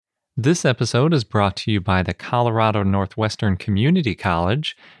This episode is brought to you by the Colorado Northwestern Community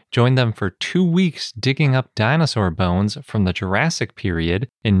College. Join them for 2 weeks digging up dinosaur bones from the Jurassic period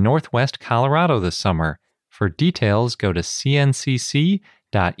in Northwest Colorado this summer. For details, go to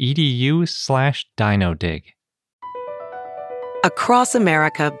cncc.edu/dinodig. Across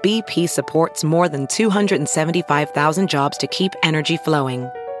America, BP supports more than 275,000 jobs to keep energy flowing.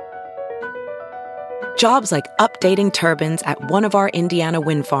 Jobs like updating turbines at one of our Indiana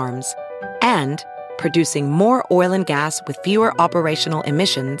wind farms and producing more oil and gas with fewer operational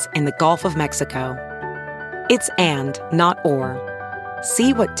emissions in the Gulf of Mexico. It's and, not or.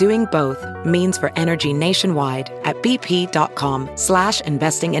 See what doing both means for energy nationwide at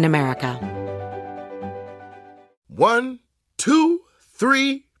bp.com/investing in America. 1, 2,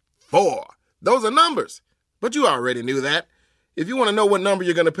 3, 4. Those are numbers. But you already knew that. If you want to know what number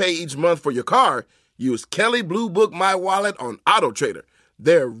you're going to pay each month for your car, use Kelley Blue Book My Wallet on Auto Trader.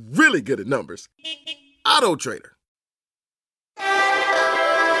 They're really good at numbers. Auto Trader.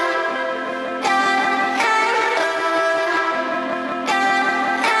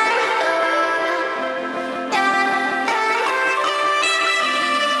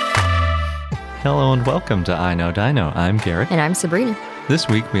 Hello and welcome to I Know Dino. I'm Garrett. And I'm Sabrina. This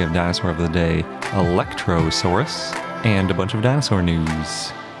week we have Dinosaur of the Day, Electrosaurus, and a bunch of dinosaur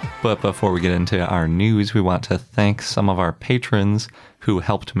news. But before we get into our news, we want to thank some of our patrons who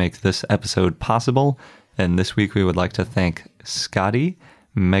helped make this episode possible. And this week we would like to thank Scotty,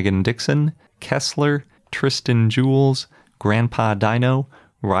 Megan Dixon, Kessler, Tristan Jules, Grandpa Dino,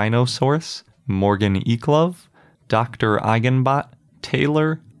 Rhinosaurus, Morgan Eklov, Dr. Eigenbot,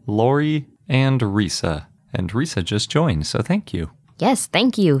 Taylor, Lori, and Risa. And Risa just joined, so thank you. Yes,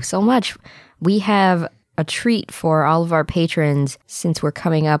 thank you so much. We have a treat for all of our patrons since we're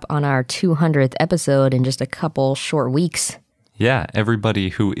coming up on our 200th episode in just a couple short weeks. Yeah, everybody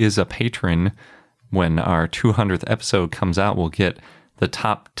who is a patron, when our 200th episode comes out, will get the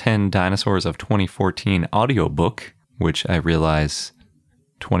top 10 dinosaurs of 2014 audiobook, which I realize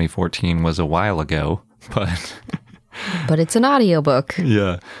 2014 was a while ago, but... But it's an audiobook.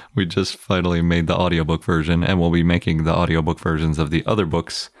 Yeah, we just finally made the audiobook version, and we'll be making the audiobook versions of the other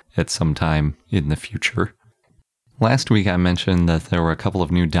books at some time in the future. Last week I mentioned that there were a couple of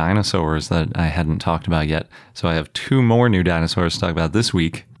new dinosaurs that I hadn't talked about yet, so I have 2 more new dinosaurs to talk about this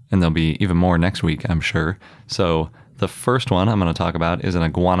week, and there'll be even more next week, I'm sure. So the first one I'm going to talk about is an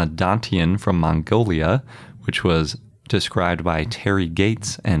iguanodontian from Mongolia, which was described by Terry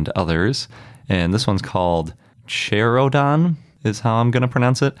Gates and others, and this one's called Chaerodon, is how I'm going to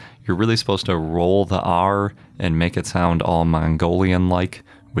pronounce it. You're really supposed to roll the R and make it sound all Mongolian-like,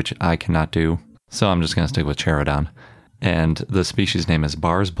 which I cannot do. So I'm just going to stick with Chaerodon. And the species name is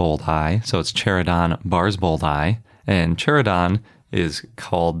Barsboldii, so it's Chaerodon barsboldii. And Chaerodon is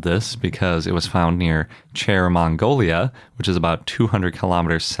called this because it was found near Chair, Mongolia, which is about 200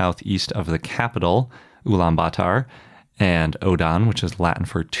 kilometers southeast of the capital, Ulaanbaatar, and Odon, which is Latin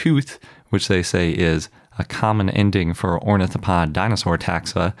for tooth, which they say is a common ending for ornithopod dinosaur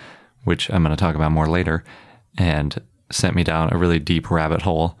taxa, which I'm going to talk about more later, and sent me down a really deep rabbit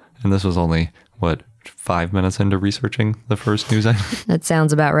hole. And this was only, 5 minutes into researching the first news item? That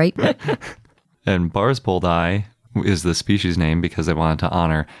sounds about right. And Barsboldii is the species name because they wanted to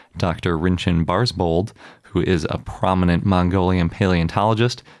honor Dr. Rinchen Barsbold, who is a prominent Mongolian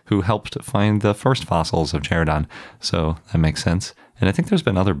paleontologist who helped find the first fossils of Chaerodon. So that makes sense. And I think there's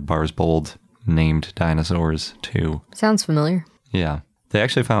been other Barsbold named dinosaurs too. Sounds familiar. Yeah. They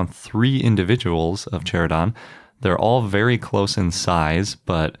actually found 3 individuals of Chaerodon. They're all very close in size,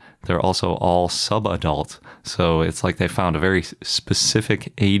 but they're also all subadult. So it's like they found a very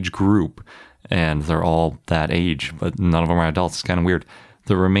specific age group, and they're all that age, but none of them are adults. It's kind of weird.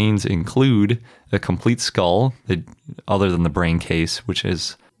 The remains include a complete skull, other than the brain case, which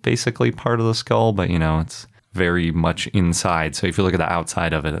is basically part of the skull, but it's very much inside. So if you look at the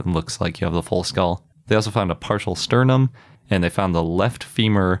outside of it, it looks like you have the full skull. They also found a partial sternum, and they found the left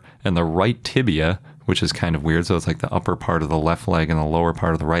femur and the right tibia, which is kind of weird. So it's like the upper part of the left leg and the lower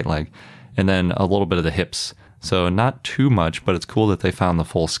part of the right leg, and then a little bit of the hips. So not too much, but it's cool that they found the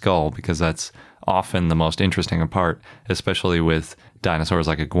full skull because that's often the most interesting part, especially with dinosaurs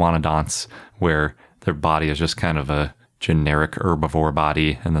like iguanodonts, where their body is just kind of a generic herbivore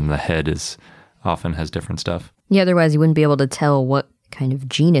body, and then the head often has different stuff. Yeah, otherwise you wouldn't be able to tell what kind of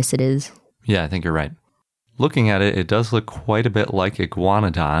genus it is. Yeah, I think you're right. Looking at it, it does look quite a bit like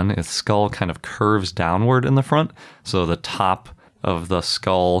Iguanodon. Its skull kind of curves downward in the front, so the top of the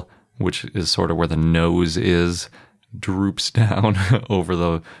skull, which is sort of where the nose is, droops down over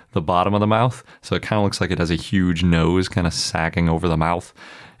the bottom of the mouth. So it kind of looks like it has a huge nose kind of sagging over the mouth.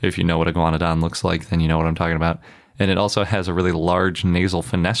 If you know what iguanodon looks like, then you know what I'm talking about. And it also has a really large nasal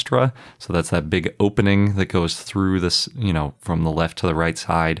fenestra. So that's that big opening that goes through this, from the left to the right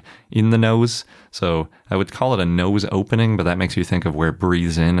side in the nose. So I would call it a nose opening, but that makes you think of where it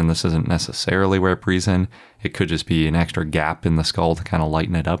breathes in. And this isn't necessarily where it breathes in. It could just be an extra gap in the skull to kind of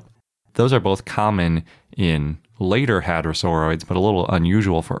lighten it up. Those are both common in later hadrosauroids, but a little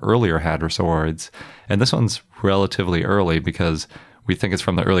unusual for earlier hadrosauroids. And this one's relatively early because we think it's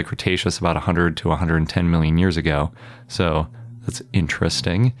from the early Cretaceous, about 100 to 110 million years ago. So that's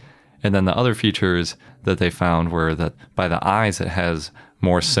interesting. And then the other features that they found were that by the eyes, it has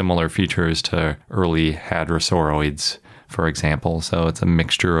more similar features to early hadrosauroids, for example. So it's a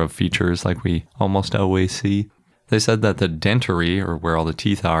mixture of features like we almost always see. They said that the dentary, or where all the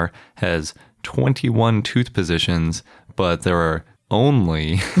teeth are, has 21 tooth positions, but there are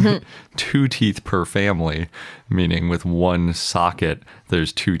only 2 teeth per family, meaning with one socket,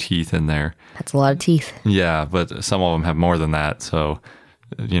 there's 2 teeth in there. That's a lot of teeth. Yeah, but some of them have more than that. So,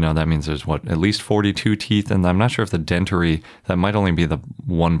 that means there's at least 42 teeth. And I'm not sure if the dentary, that might only be the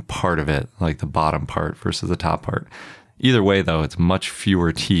one part of it, like the bottom part versus the top part. Either way, though, it's much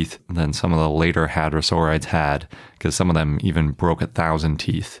fewer teeth than some of the later hadrosaurids had, because some of them even broke 1,000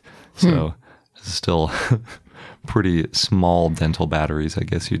 teeth. So it's still pretty small dental batteries, I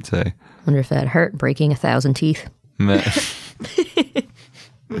guess you'd say. Wonder if that hurt, breaking 1,000 teeth. They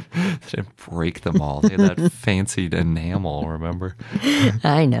didn't break them all. They had that fancied enamel, remember?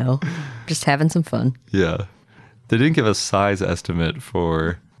 I know. Just having some fun. Yeah. They didn't give a size estimate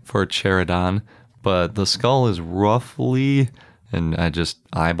for Chaerodon, but the skull is roughly, and I just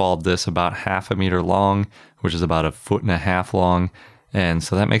eyeballed this, about 0.5 meter long, which is about 1.5 foot long. And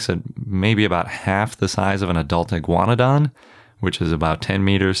so that makes it maybe about half the size of an adult iguanodon, which is about 10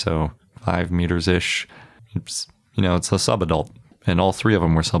 meters, so 5 meters-ish. It's a subadult. And all 3 of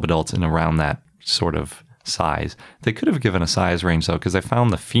them were subadults in around that sort of size. They could have given a size range, though, because they found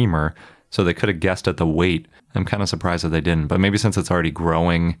the femur, so they could have guessed at the weight. I'm kind of surprised that they didn't. But maybe since it's already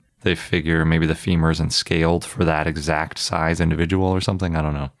growing, they figure maybe the femur isn't scaled for that exact size individual or something. I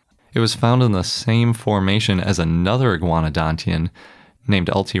don't know. It was found in the same formation as another iguanodontian named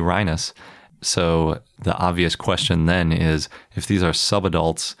Ultirhinus. So the obvious question then is, if these are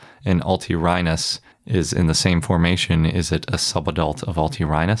subadults and Ultirhinus is in the same formation, is it a subadult of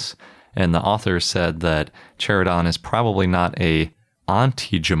Ultirhinus? And the author said that Chaerodon is probably not a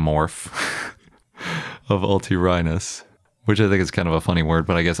ontigomorph of Ultirhinus, which I think is kind of a funny word,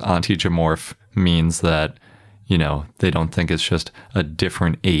 but I guess ontigomorph means that, they don't think it's just a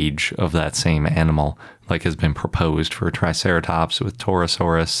different age of that same animal, like has been proposed for Triceratops with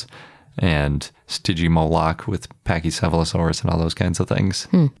Torosaurus and Stygimoloch with Pachycephalosaurus and all those kinds of things.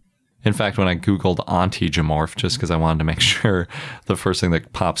 In fact, when I Googled ontigomorph, just because I wanted to make sure, the first thing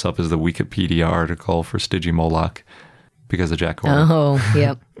that pops up is the Wikipedia article for Stygimoloch because of Jack Horner. Oh,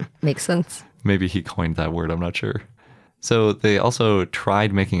 yep. Makes sense. Maybe he coined that word, I'm not sure. So they also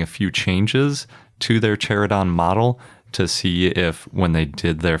tried making a few changes to their Chaerodon model to see if, when they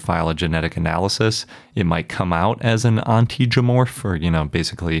did their phylogenetic analysis, it might come out as an ontigomorph, or,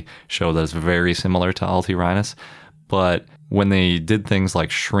 basically show that it's very similar to Ultirhinus. But when they did things like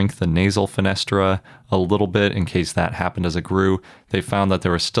shrink the nasal fenestra a little bit in case that happened as it grew, they found that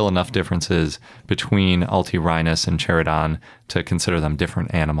there were still enough differences between Ultirhinus and Chaerodon to consider them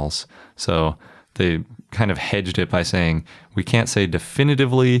different animals. So they kind of hedged it by saying, we can't say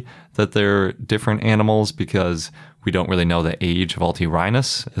definitively that they're different animals because we don't really know the age of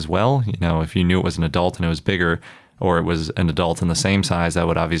Ultirhinus as well. If you knew it was an adult and it was bigger, or it was an adult in the same size, that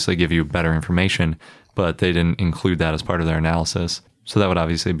would obviously give you better information, but they didn't include that as part of their analysis. So that would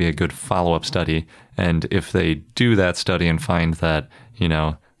obviously be a good follow-up study. And if they do that study and find that,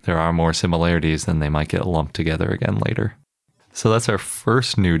 there are more similarities, then they might get lumped together again later. So that's our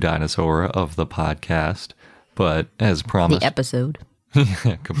first new dinosaur of the podcast, but as promised... The episode.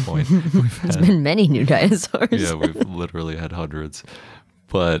 Yeah, good point. There's been many new dinosaurs. Yeah, we've literally had hundreds.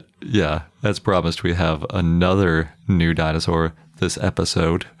 But yeah, as promised, we have another new dinosaur this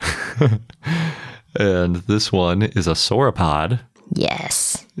episode. And this one is a sauropod.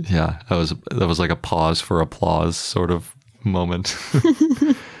 Yes. Yeah, that was like a pause for applause sort of moment.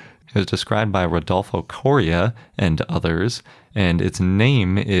 It was described by Rodolfo Coria and others, and its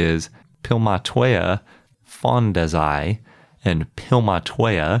name is Pilmatoea fondesi, and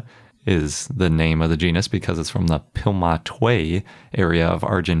Pilmatoea is the name of the genus because it's from the Pilmatoy area of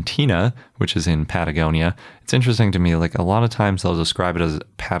Argentina, which is in Patagonia. It's interesting to me, like a lot of times they'll describe it as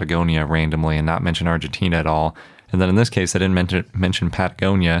Patagonia randomly and not mention Argentina at all. And then in this case, they didn't mention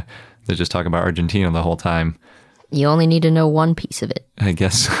Patagonia. They just talk about Argentina the whole time. You only need to know one piece of it. I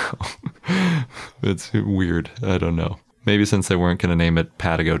guess so. It's weird. I don't know. Maybe since they weren't going to name it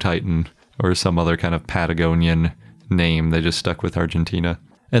Patagotitan or some other kind of Patagonian name, they just stuck with Argentina.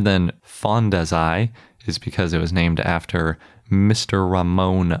 And then Fondesi is because it was named after Mr.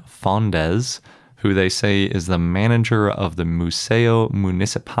 Ramon Fondes, who they say is the manager of the Museo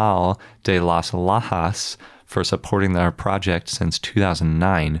Municipal de las Lajas for supporting their project since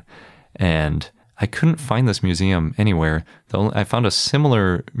 2009. And I couldn't find this museum anywhere. I found a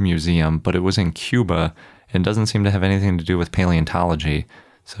similar museum, but it was in Cuba and doesn't seem to have anything to do with paleontology.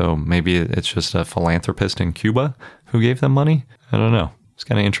 So maybe it's just a philanthropist in Cuba who gave them money? I don't know. It's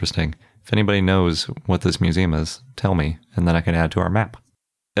kind of interesting. If anybody knows what this museum is, tell me, and then I can add to our map.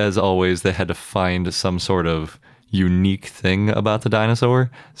 As always, they had to find some sort of unique thing about the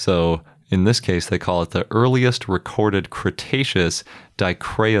dinosaur. So in this case, they call it the earliest recorded Cretaceous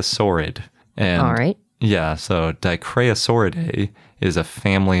Dicraeosaurid. And All right. yeah, so Dicraeosauridae is a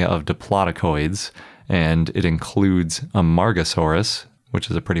family of Diplodocus, and it includes Amargasaurus, which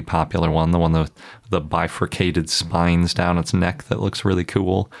is a pretty popular one, the one with the bifurcated spines down its neck that looks really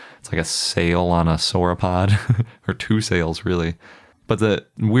cool. It's like a sail on a sauropod, or two sails, really. But the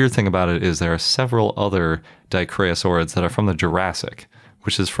weird thing about it is there are several other Dicraeosaurids that are from the Jurassic,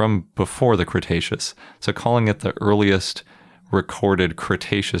 which is from before the Cretaceous. So calling it the earliest recorded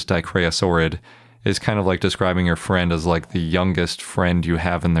Cretaceous Dicraeosaurid is kind of like describing your friend as like the youngest friend you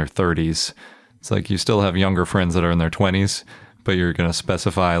have in their 30s. It's like you still have younger friends that are in their 20s, but you're going to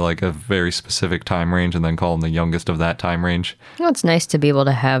specify like a very specific time range and then call them the youngest of that time range. Well, it's nice to be able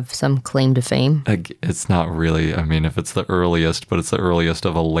to have some claim to fame. It's not really, I mean, if it's the earliest, but it's the earliest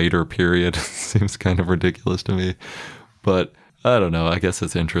of a later period, it seems kind of ridiculous to me. But I don't know, I guess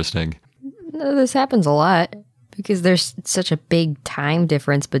it's interesting. This happens a lot because there's such a big time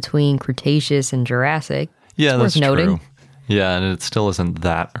difference between Cretaceous and Jurassic. Yeah, it's that's worth noting. true. Yeah, and it still isn't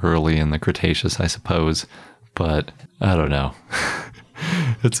that early in the Cretaceous, I suppose. But I don't know.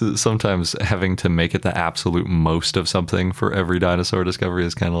 It's sometimes having to make it the absolute most of something for every dinosaur discovery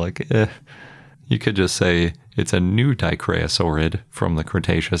is kind of like, You could just say it's a new Dicraeosaurid from the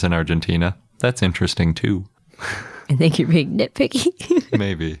Cretaceous in Argentina. That's interesting too. I think you're being nitpicky.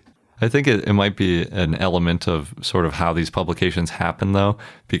 Maybe. I think it might be an element of sort of how these publications happen, though,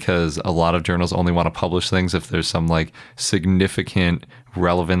 because a lot of journals only want to publish things if there's some like significant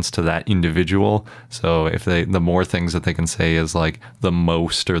relevance to that individual. So if the more things that they can say is like the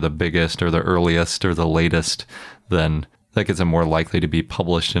most or the biggest or the earliest or the latest, then that gets them more likely to be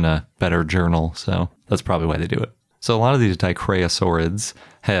published in a better journal. So that's probably why they do it. So a lot of these Dicraeosaurids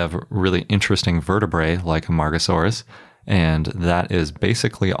have really interesting vertebrae like Amargasaurus, and that is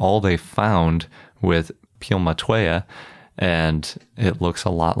basically all they found with Pilmatoea, and it looks a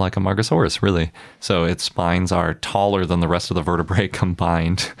lot like Amargasaurus, really. So its spines are taller than the rest of the vertebrae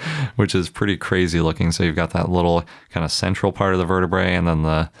combined, which is pretty crazy looking. So you've got that little kind of central part of the vertebrae, and then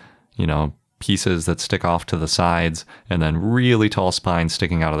the, pieces that stick off to the sides, and then really tall spines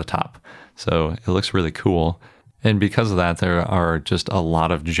sticking out of the top. So it looks really cool. And because of that, there are just a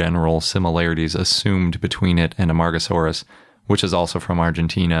lot of general similarities assumed between it and Amargasaurus, which is also from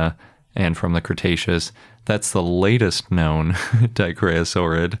Argentina and from the Cretaceous. That's the latest known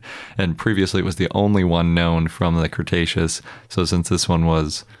Dicraeosaurid, and previously it was the only one known from the Cretaceous. So since this one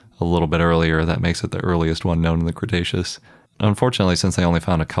was a little bit earlier, that makes it the earliest one known in the Cretaceous. Unfortunately, since they only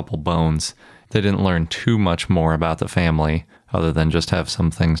found a couple bones, they didn't learn too much more about the family, other than just have some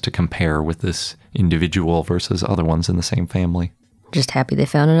things to compare with this individual versus other ones in the same family. Just happy they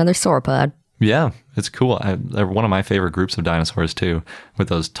found another sauropod. Yeah, it's cool. They're one of my favorite groups of dinosaurs, too, with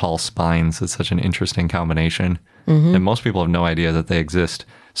those tall spines. It's such an interesting combination. Mm-hmm. And most people have no idea that they exist.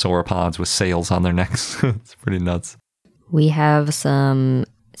 Sauropods with sails on their necks. It's pretty nuts. We have some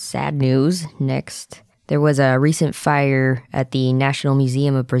sad news next. There was a recent fire at the National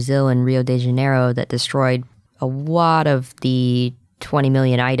Museum of Brazil in Rio de Janeiro that destroyed a lot of the 20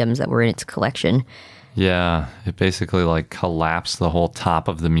 million items that were in its collection. Yeah, it basically collapsed the whole top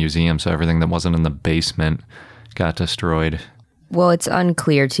of the museum, so everything that wasn't in the basement got destroyed. Well, it's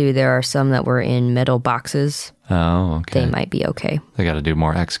unclear, too. There are some that were in metal boxes. Oh, okay. They might be okay. They got to do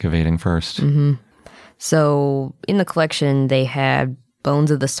more excavating first. Mm-hmm. So in the collection, they had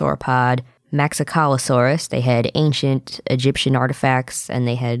bones of the sauropod, Maxicalosaurus, they had ancient Egyptian artifacts, and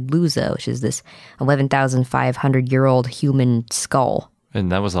they had Lusa, which is this 11,500-year-old human skull.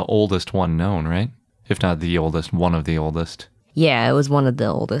 And that was the oldest one known, right? If not the oldest, one of the oldest. Yeah, it was one of the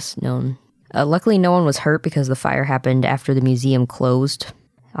oldest known. Luckily, no one was hurt because the fire happened after the museum closed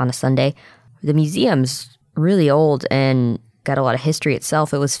on a Sunday. The museum's really old and got a lot of history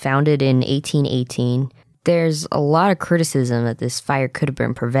itself. It was founded in 1818. There's a lot of criticism that this fire could have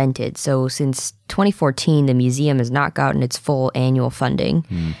been prevented. So since 2014, the museum has not gotten its full annual funding.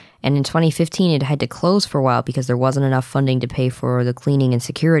 And in 2015, it had to close for a while because there wasn't enough funding to pay for the cleaning and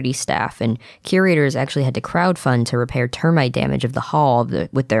security staff. And curators actually had to crowdfund to repair termite damage of the hall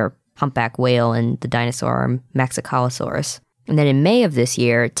with their humpback whale and the dinosaur Maxicolosaurus. And then in May of this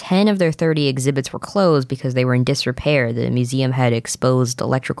year, 10 of their 30 exhibits were closed because they were in disrepair. The museum had exposed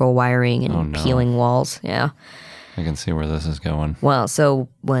electrical wiring and peeling walls. Yeah. I can see where this is going. Well, so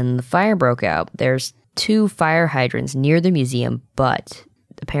when the fire broke out, there's 2 fire hydrants near the museum, but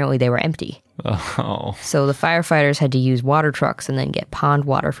apparently they were empty. Oh. So the firefighters had to use water trucks and then get pond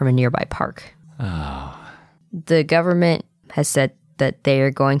water from a nearby park. Oh. The government has said that they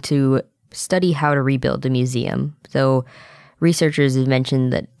are going to study how to rebuild the museum. So researchers have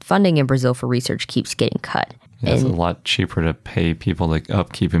mentioned that funding in Brazil for research keeps getting cut. Yeah, it's a lot cheaper to pay people to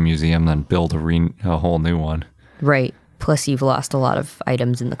upkeep a museum than build a whole new one. Right. Plus, you've lost a lot of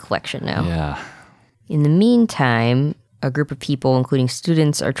items in the collection now. Yeah. In the meantime, a group of people, including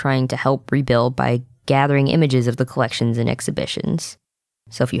students, are trying to help rebuild by gathering images of the collections and exhibitions.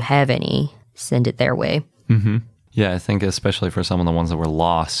 So if you have any, send it their way. Mm-hmm. Yeah, I think especially for some of the ones that were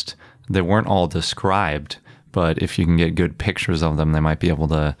lost, they weren't all described. But if you can get good pictures of them, they might be able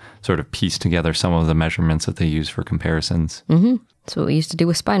to sort of piece together some of the measurements that they use for comparisons. Mm-hmm. That's what we used to do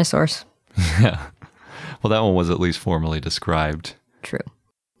with Spinosaurus. Yeah. Well, that one was at least formally described. True.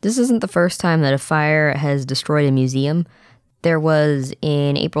 This isn't the first time that a fire has destroyed a museum. There was,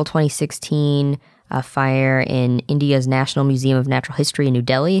 in April 2016, a fire in India's National Museum of Natural History in New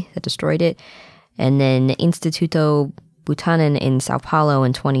Delhi that destroyed it. And then Instituto Butantan in Sao Paulo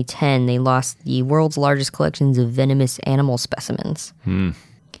in 2010, they lost the world's largest collections of venomous animal specimens.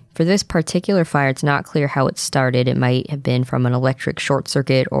 For this particular fire, it's not clear how it started. It might have been from an electric short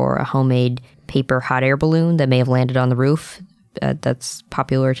circuit or a homemade paper hot air balloon that may have landed on the roof. That's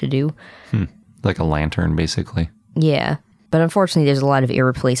popular to do. Like a lantern, basically. Yeah. But unfortunately, there's a lot of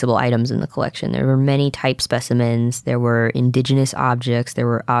irreplaceable items in the collection. There were many type specimens. There were indigenous objects. There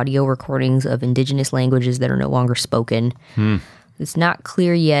were audio recordings of indigenous languages that are no longer spoken. It's not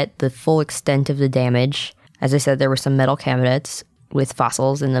clear yet the full extent of the damage. As I said, there were some metal cabinets with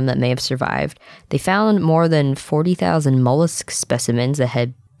fossils in them that may have survived. They found more than 40,000 mollusk specimens that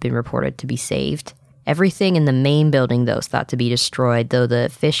had been reported to be saved. Everything in the main building, though, is thought to be destroyed, though the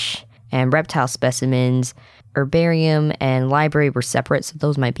fish and reptile specimens, herbarium, and library were separate, so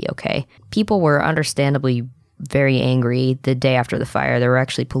those might be okay. People were understandably very angry the day after the fire. There were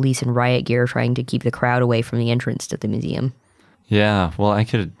actually police in riot gear trying to keep the crowd away from the entrance to the museum. Yeah, well, I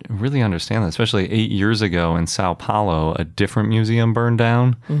could really understand that, especially 8 years ago in Sao Paulo, a different museum burned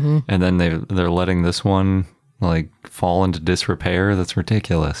down, and then they're letting this one fall into disrepair. That's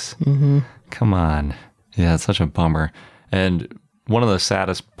ridiculous. Come on. Yeah, it's such a bummer. And one of the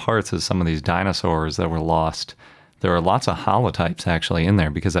saddest parts is some of these dinosaurs that were lost. There are lots of holotypes actually in there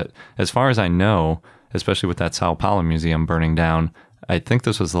because as far as I know, especially with that Sao Paulo museum burning down, I think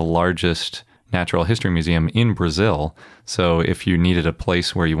this was the largest natural history museum in Brazil. So if you needed a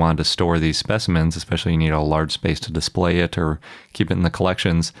place where you wanted to store these specimens, especially you need a large space to display it or keep it in the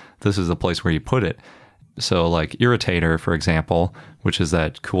collections, this is the place where you put it. So like Irritator, for example, which is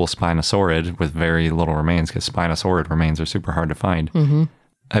that cool Spinosaurid with very little remains, because Spinosaurid remains are super hard to find.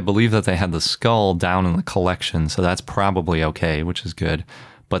 I believe that they had the skull down in the collection, so that's probably okay, which is good.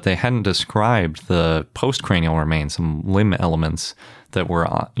 But they hadn't described the postcranial remains, some limb elements that were,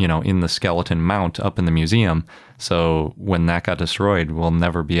 in the skeleton mount up in the museum. So when that got destroyed, we'll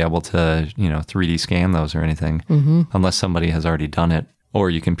never be able to, 3D scan those or anything, unless somebody has already done it. Or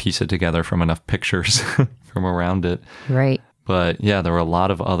you can piece it together from enough pictures from around it. Right. But yeah, there were a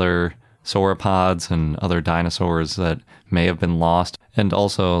lot of other sauropods and other dinosaurs that may have been lost. And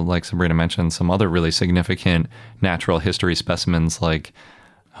also, like Sabrina mentioned, some other really significant natural history specimens like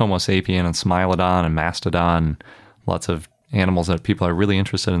Homo sapien and Smilodon and Mastodon, lots of animals that people are really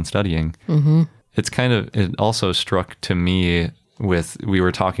interested in studying. It also struck to me we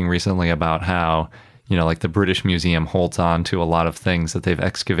were talking recently about how, the British Museum holds on to a lot of things that they've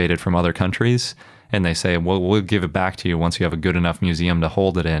excavated from other countries. And they say, well, we'll give it back to you once you have a good enough museum to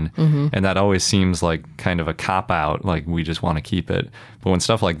hold it in. And that always seems like kind of a cop-out, like we just want to keep it. But when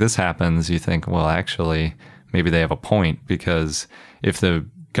stuff like this happens, you think, well, actually, maybe they have a point, because if the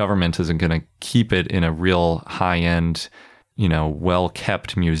government isn't going to keep it in a real high-end,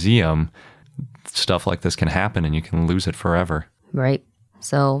 well-kept museum, stuff like this can happen and you can lose it forever. Right.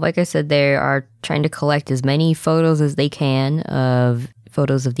 So, like I said, they are trying to collect as many photos as they can of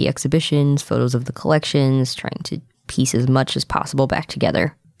photos of the exhibitions, photos of the collections, trying to piece as much as possible back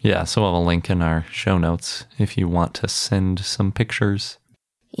together. Yeah, so we'll have a link in our show notes if you want to send some pictures.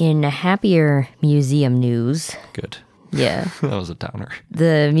 In happier museum news, Good. yeah, That was a downer.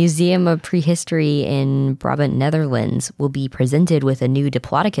 the Museum of Prehistory in Brabant, Netherlands will be presented with a new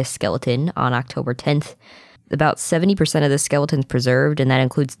Diplodocus skeleton on October 10th. About 70% of the skeleton's preserved, and that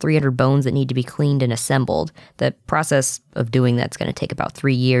includes 300 bones that need to be cleaned and assembled. The process of doing that's going to take about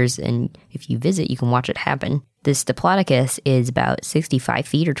 3 years, and if you visit, you can watch it happen. This Diplodocus is about 65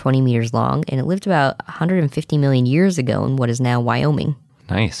 feet or 20 meters long, and it lived about 150 million years ago in what is now Wyoming.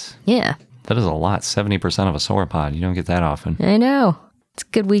 Nice. Yeah, That is a lot. 70% of a sauropod. You don't get that often. I know. It's a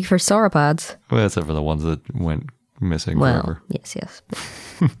good week for sauropods. Well, except for the ones that went missing Well, forever. yes.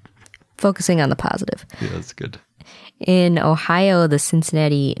 Focusing on the positive. Yeah, that's good. In Ohio, the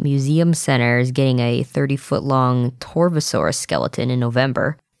Cincinnati Museum Center is getting a 30-foot-long Torvosaurus skeleton in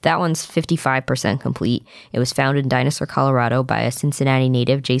November. That one's 55% complete. It was found in Dinosaur, Colorado by a Cincinnati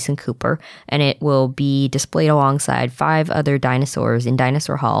native, Jason Cooper, and it will be displayed alongside 5 other dinosaurs in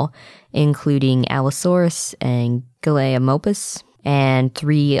Dinosaur Hall, including Allosaurus and Galeamopus, and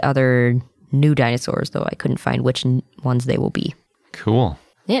 3 other new dinosaurs, though I couldn't find which ones they will be. Cool.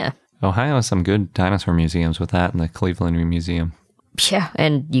 Yeah. Ohio has some good dinosaur museums with that in the Cleveland Museum. Yeah,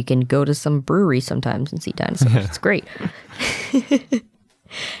 and you can go to some breweries sometimes and see dinosaurs. It's great.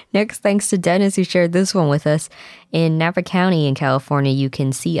 Next, thanks to Dennis who shared this one with us. In Napa County in California, you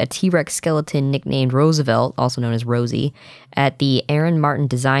can see a T-Rex skeleton nicknamed Roosevelt, also known as Rosie, at the Aaron Martin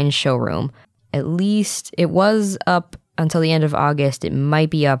Design Showroom. At least it was up until the end of August. It might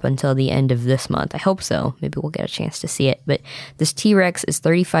be up until the end of this month. I hope so. Maybe we'll get a chance to see it. But this T-Rex is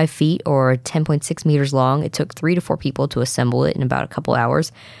 35 feet or 10.6 meters long. It took 3 to 4 people to assemble it in about a couple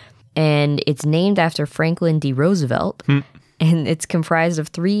hours. And it's named after Franklin D. Roosevelt. And it's comprised of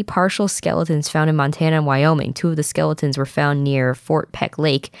 3 partial skeletons found in Montana and Wyoming. 2 of the skeletons were found near Fort Peck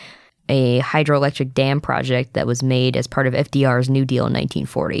Lake, a hydroelectric dam project that was made as part of FDR's New Deal in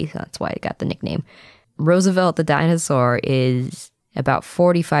 1940. That's why it got the nickname. Roosevelt the dinosaur is about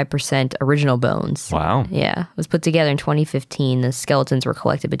 45% original bones. Wow. Yeah. It was put together in 2015. The skeletons were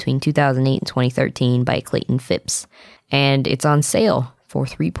collected between 2008 and 2013 by Clayton Phipps. And it's on sale for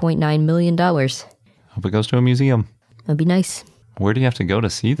 $3.9 million. Hope it goes to a museum. That'd be nice. Where do you have to go to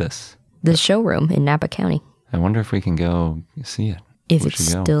see this? The showroom in Napa County. I wonder if we can go see it. If We it's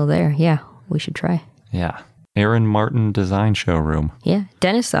should go. still there. Yeah, we should try. Yeah. Aaron Martin Design Showroom. Yeah,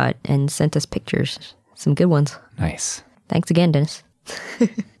 Dennis saw it and sent us pictures. Some good ones. Nice. Thanks again, Dennis.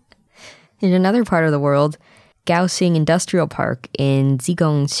 In another part of the world, Kaohsiung Industrial Park in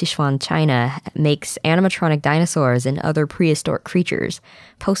Zigong, Sichuan, China makes animatronic dinosaurs and other prehistoric creatures.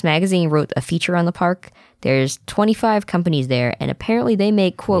 Post Magazine wrote a feature on the park. There's 25 companies there, and apparently they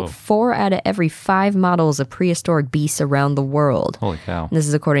make, quote, 4 out of every 5 models of prehistoric beasts around the world. Holy cow. This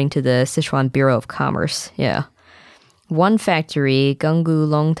is according to the Sichuan Bureau of Commerce. Yeah. One factory, Genggu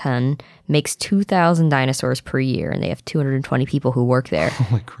Longtan, makes 2,000 dinosaurs per year, and they have 220 people who work there.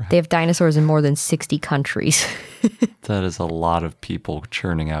 Holy crap. They have dinosaurs in more than 60 countries. That is a lot of people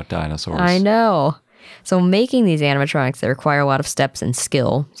churning out dinosaurs. I know. So making these animatronics, they require a lot of steps and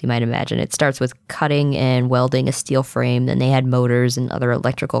skill, as you might imagine. It starts with cutting and welding a steel frame. Then they had motors and other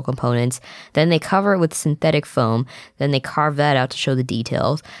electrical components. Then they cover it with synthetic foam. Then they carve that out to show the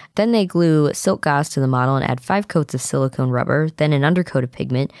details. Then they glue silk gauze to the model and add 5 coats of silicone rubber, then an undercoat of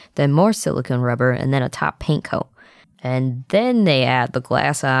pigment, then more silicone rubber, and then a top paint coat. And then they add the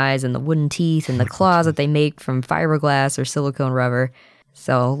glass eyes and the wooden teeth and the claws that they make from fiberglass or silicone rubber.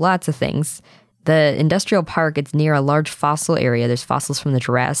 So lots of things. The industrial park, it's near a large fossil area. There's fossils from the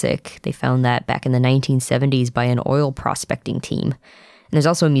Jurassic. They found that back in the 1970s by an oil prospecting team. And there's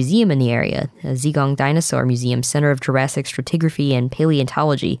also a museum in the area, a Zigong Dinosaur Museum, Center of Jurassic Stratigraphy and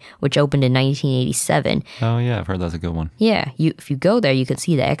Paleontology, which opened in 1987. Oh, yeah, I've heard that's a good one. Yeah, if you go there, you can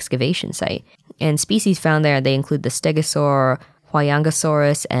see the excavation site. And species found there, they include the Stegosaur,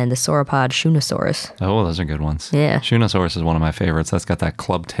 Huayangosaurus, and the sauropod Shunosaurus. Oh, those are good ones. Yeah. Shunosaurus is one of my favorites. That's got that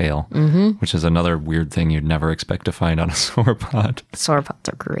club tail, which is another weird thing you'd never expect to find on a sauropod.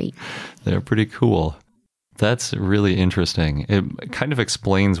 Sauropods are great. They're pretty cool. That's really interesting. It kind of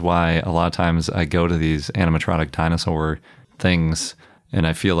explains why a lot of times I go to these animatronic dinosaur things and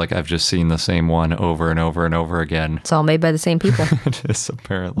I feel like I've just seen the same one over and over and over again. It's all made by the same people. It is,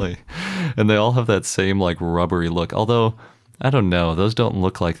 apparently. And they all have that same like rubbery look. Although, I don't know, those don't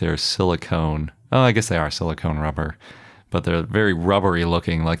look like they're silicone. Oh, I guess they are silicone rubber. But they're very rubbery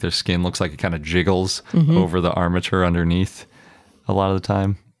looking, like their skin looks like it kind of jiggles over the armature underneath a lot of the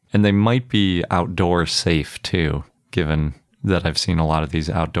time. And they might be outdoor safe too, given that I've seen a lot of these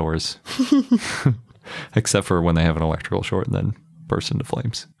outdoors. Except for when they have an electrical short, then burst into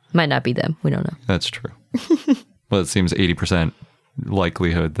flames. Might not be them. We don't know. That's true. Well, it seems 80%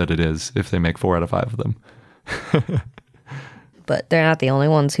 likelihood that it is if they make 4 out of 5 of them. But they're not the only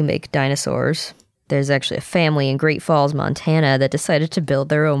ones who make dinosaurs. There's actually a family in Great Falls, Montana that decided to build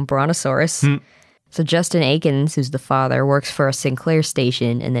their own brontosaurus. So Justin Akins, who's the father, works for a Sinclair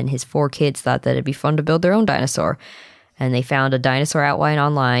station, and then his 4 kids thought that it'd be fun to build their own dinosaur. And they found a dinosaur outline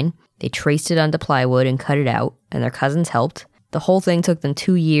online. They traced it onto plywood and cut it out, and their cousins helped. The whole thing took them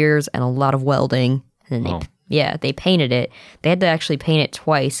 2 years and a lot of welding. And then they painted it. They had to actually paint it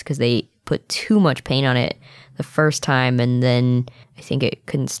twice because they put too much paint on it the first time, and then I think it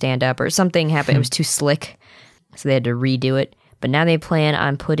couldn't stand up or something happened. It was too slick, so they had to redo it. But now they plan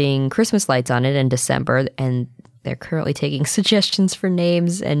on putting Christmas lights on it in December, and they're currently taking suggestions for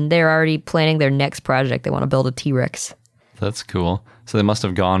names, and they're already planning their next project. They want to build a T-Rex. That's cool. So they must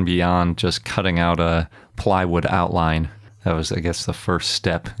have gone beyond just cutting out a plywood outline. That was, I guess, the first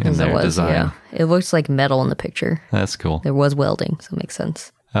step in their design. Yeah. It looks like metal in the picture. That's cool. There was welding, so it makes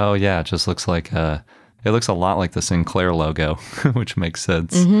sense. Oh, yeah. It just looks like, it looks a lot like the Sinclair logo, which makes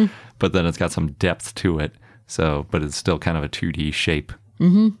sense. But then it's got some depth to it. So, but it's still kind of a 2D shape.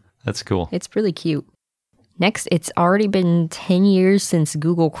 That's cool. It's really cute. Next, it's already been 10 years since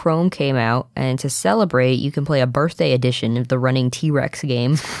Google Chrome came out, and to celebrate, you can play a birthday edition of the running T-Rex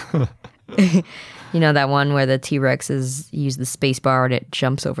game. You know, that one where the T-Rexes use the space bar and it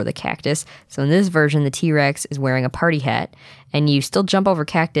jumps over the cactus. So in this version, the T-Rex is wearing a party hat, and you still jump over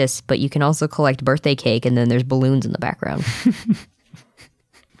cactus, but you can also collect birthday cake, and then there's balloons in the background.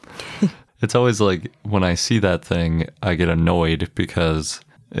 It's always like when I see that thing, I get annoyed because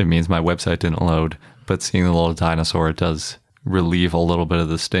it means my website didn't load. But seeing the little dinosaur, it does relieve a little bit of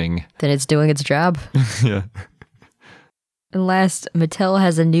the sting. Then it's doing its job. Yeah. And last, Mattel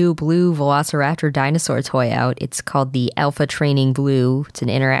has a new blue Velociraptor dinosaur toy out. It's called the Alpha Training Blue. It's an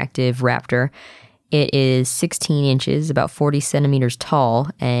interactive raptor. It is 16 inches, about 40 centimeters tall,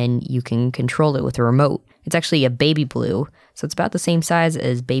 and you can control it with a remote. It's actually a baby blue, so it's about the same size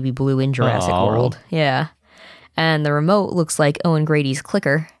as baby blue in Jurassic World. Yeah. And the remote looks like Owen Grady's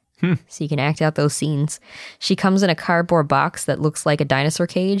clicker, so you can act out those scenes. She comes in a cardboard box that looks like a dinosaur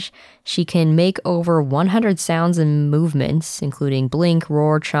cage. She can make over 100 sounds and movements, including blink,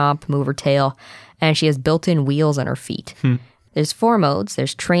 roar, chomp, move her tail, and she has built-in wheels on her feet. There's 4 modes.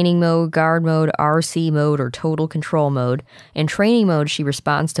 There's training mode, guard mode, RC mode, or total control mode. In training mode, she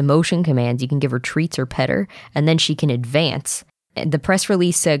responds to motion commands. You can give her treats or pet her, and then she can advance. The press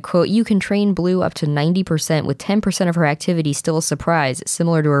release said, quote, "You can train Blue up to 90% with 10% of her activity still a surprise,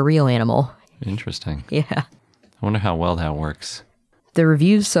 similar to a real animal." Interesting. Yeah. I wonder how well that works. The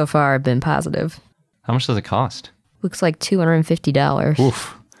reviews so far have been positive. How much does it cost? Looks like $250.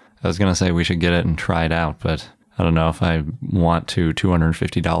 Oof. I was going to say we should get it and try it out, but I don't know if I want to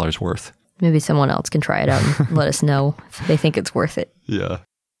 $250 worth. Maybe someone else can try it out and let us know if they think it's worth it. Yeah.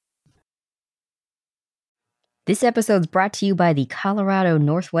 This episode's brought to you by the Colorado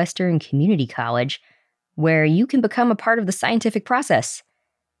Northwestern Community College, where you can become a part of the scientific process.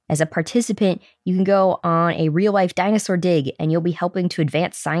 As a participant, you can go on a real-life dinosaur dig, and you'll be helping to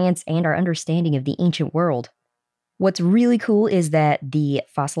advance science and our understanding of the ancient world. What's really cool is that the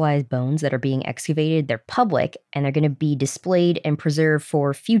fossilized bones that are being excavated, they're public, and they're going to be displayed and preserved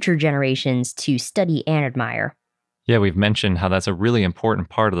for future generations to study and admire. Yeah, we've mentioned how that's a really important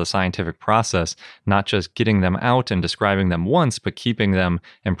part of the scientific process, not just getting them out and describing them once, but keeping them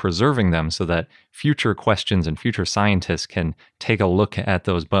and preserving them so that future questions and future scientists can take a look at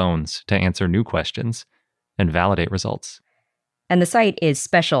those bones to answer new questions and validate results. And the site is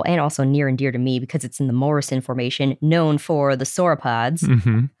special and also near and dear to me because it's in the Morrison Formation, known for the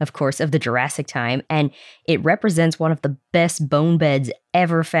sauropods, of course, of the Jurassic time. And it represents one of the best bone beds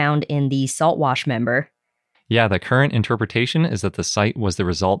ever found in the saltwash member. Yeah, the current interpretation is that the site was the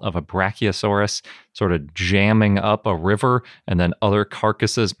result of a Brachiosaurus sort of jamming up a river and then other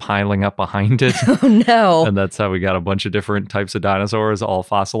carcasses piling up behind it. Oh, no. And that's how we got a bunch of different types of dinosaurs all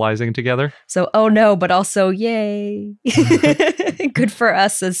fossilizing together. So, oh no, but also, yay. Good for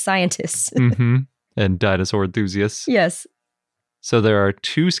us as scientists. And dinosaur enthusiasts. Yes. So there are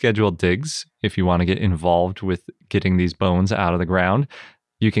 2 scheduled digs if you want to get involved with getting these bones out of the ground.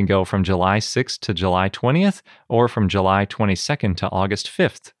 You can go from July 6th to July 20th or from July 22nd to August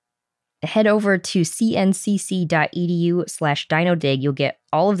 5th. Head over to cncc.edu/dinodig. You'll get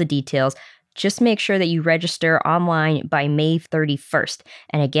all of the details. Just make sure that you register online by May 31st.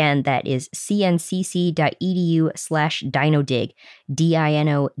 And again, that is cncc.edu/dinodig,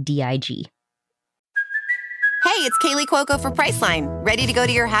 DINODIG. Hey, it's Kaylee Cuoco for Priceline. Ready to go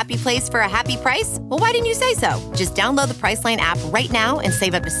to your happy place for a happy price? Well, why didn't you say so? Just download the Priceline app right now and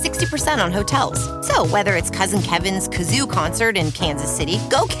save up to 60% on hotels. So whether it's Cousin Kevin's Kazoo Concert in Kansas City,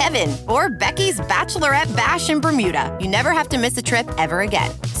 go Kevin, or Becky's Bachelorette Bash in Bermuda, you never have to miss a trip ever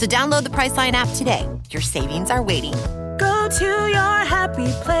again. So download the Priceline app today. Your savings are waiting. Go to your happy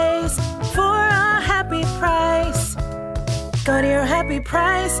place for a happy price. Go to your happy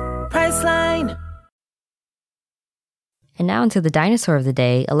price, Priceline. And now into the dinosaur of the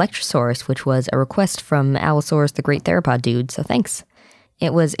day, Electrosaurus, which was a request from Allosaurus, the great theropod dude, so thanks.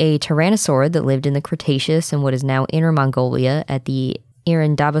 It was a tyrannosaurid that lived in the Cretaceous in what is now Inner Mongolia at the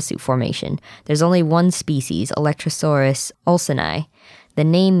Iran-Dabasut Formation. There's only one species, Electrosaurus olseni. The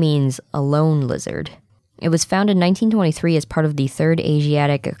name means alone lizard. It was found in 1923 as part of the Third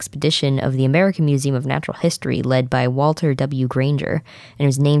Asiatic Expedition of the American Museum of Natural History led by Walter W. Granger, and it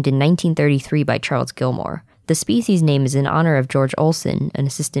was named in 1933 by Charles Gilmore. The species name is in honor of George Olson, an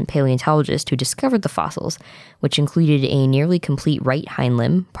assistant paleontologist who discovered the fossils, which included a nearly complete right hind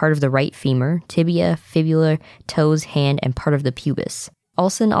limb, part of the right femur, tibia, fibula, toes, hand, and part of the pubis.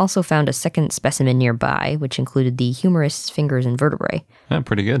 Olson also found a second specimen nearby, which included the humerus, fingers, and vertebrae. Yeah,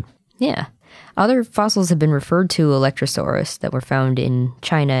 pretty good. Yeah. Other fossils have been referred to Electrosaurus that were found in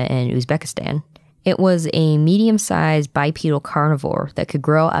China and Uzbekistan. It was a medium-sized bipedal carnivore that could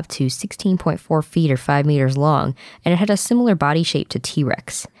grow up to 16.4 feet or 5 meters long, and it had a similar body shape to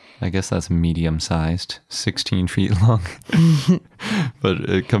T-Rex. I guess that's medium-sized, 16 feet long.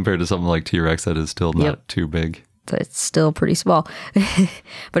 But compared to something like T-Rex, that is still not too big. So it's still pretty small.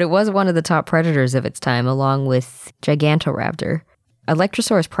 But it was one of the top predators of its time, along with Gigantoraptor.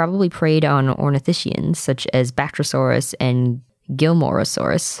 Electrosaurus probably preyed on ornithischians, such as Bactrosaurus and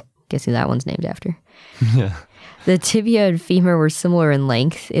Gilmorosaurus. Guessing that one's named after. Yeah. The tibia and femur were similar in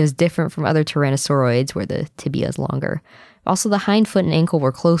length. It was different from other tyrannosauroids where the tibia is longer. Also, the hind foot and ankle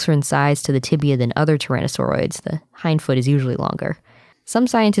were closer in size to the tibia than other tyrannosauroids. The hind foot is usually longer. Some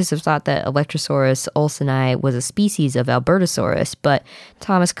scientists have thought that Electrosaurus olseni was a species of Albertosaurus, but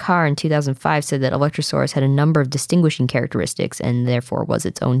Thomas Carr in 2005 said that Electrosaurus had a number of distinguishing characteristics and therefore was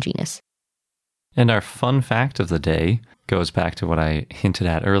its own genus. And our fun fact of the day goes back to what I hinted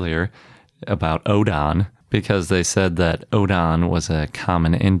at earlier about Odon, because they said that Odon was a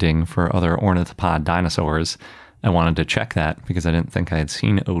common ending for other ornithopod dinosaurs. I wanted to check that because I didn't think I had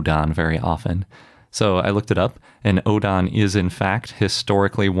seen Odon very often. So I looked it up, and Odon is in fact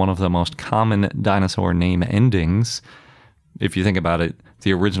historically one of the most common dinosaur name endings. If you think about it,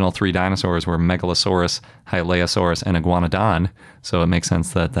 the original three dinosaurs were Megalosaurus, Hylaeosaurus, and Iguanodon, so it makes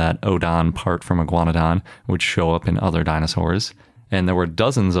sense that that Odon part from Iguanodon would show up in other dinosaurs. And there were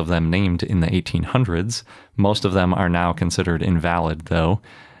dozens of them named in the 1800s. Most of them are now considered invalid, though.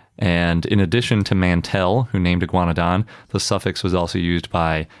 And in addition to Mantell, who named Iguanodon, the suffix was also used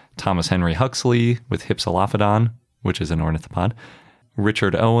by Thomas Henry Huxley with Hypsilophodon, which is an ornithopod,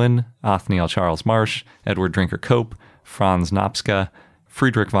 Richard Owen, Othniel Charles Marsh, Edward Drinker Cope, Franz Nopska,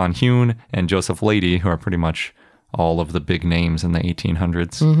 Friedrich von Huene, and Joseph Leidy, who are pretty much all of the big names in the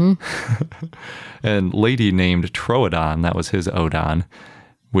 1800s. Mm-hmm. And Leidy named Troodon, that was his Odon,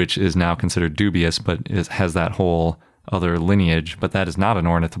 which is now considered dubious, but has that whole other lineage. But that is not an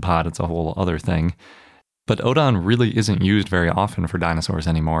ornithopod, it's a whole other thing. But Odon really isn't used very often for dinosaurs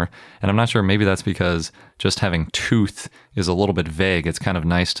anymore. And I'm not sure, maybe that's because just having tooth is a little bit vague. It's kind of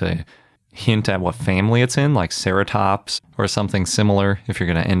nice to hint at what family it's in, like Ceratops or something similar if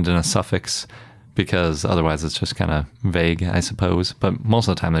you're going to end in a suffix, because otherwise it's just kind of vague, I suppose. But most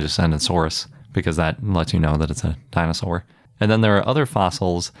of the time they just end in saurus because that lets you know that it's a dinosaur. And then there are other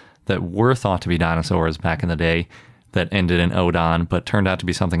fossils that were thought to be dinosaurs back in the day that ended in Odon but turned out to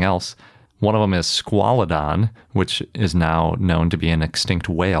be something else. One of them is Squalodon, which is now known to be an extinct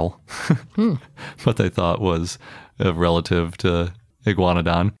whale, but they thought was a relative to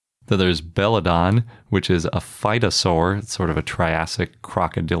Iguanodon. Then there's Belodon, which is a phytosaur. It's sort of a Triassic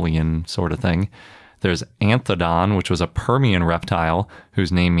crocodilian sort of thing. There's Anthodon, which was a Permian reptile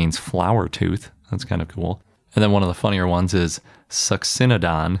whose name means flower tooth. That's kind of cool. And then one of the funnier ones is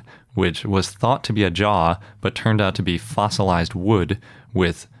Succinodon, which was thought to be a jaw, but turned out to be fossilized wood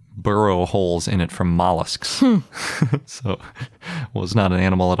with burrow holes in it from mollusks. So was not an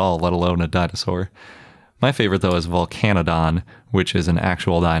animal at all, let alone a dinosaur. My favorite, though, is Volcanodon, which is an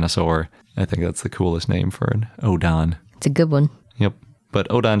actual dinosaur. I think that's the coolest name for an Odon. It's a good one. Yep. But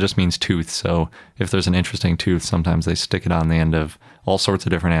Odon just means tooth, so if there's an interesting tooth, sometimes they stick it on the end of all sorts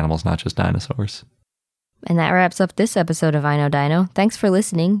of different animals, not just dinosaurs. And that wraps up this episode of I Know Dino. Thanks for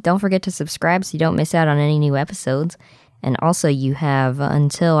listening. Don't forget to subscribe so you don't miss out on any new episodes. And also, you have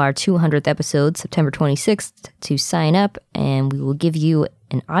until our 200th episode, September 26th, to sign up, and we will give you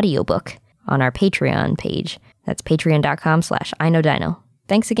an audiobook on our Patreon page. That's patreon.com/iknowdino.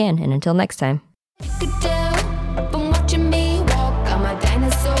 Thanks again, and until next time.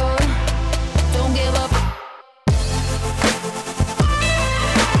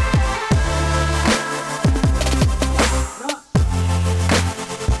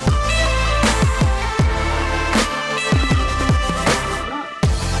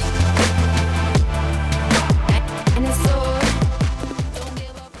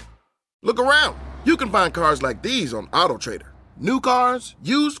 Look around. You can find cars like these on AutoTrader. New cars,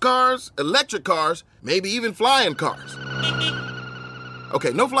 used cars, electric cars, maybe even flying cars.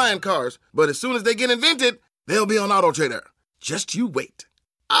 Okay, no flying cars, but as soon as they get invented, they'll be on AutoTrader. Just you wait.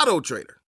 AutoTrader.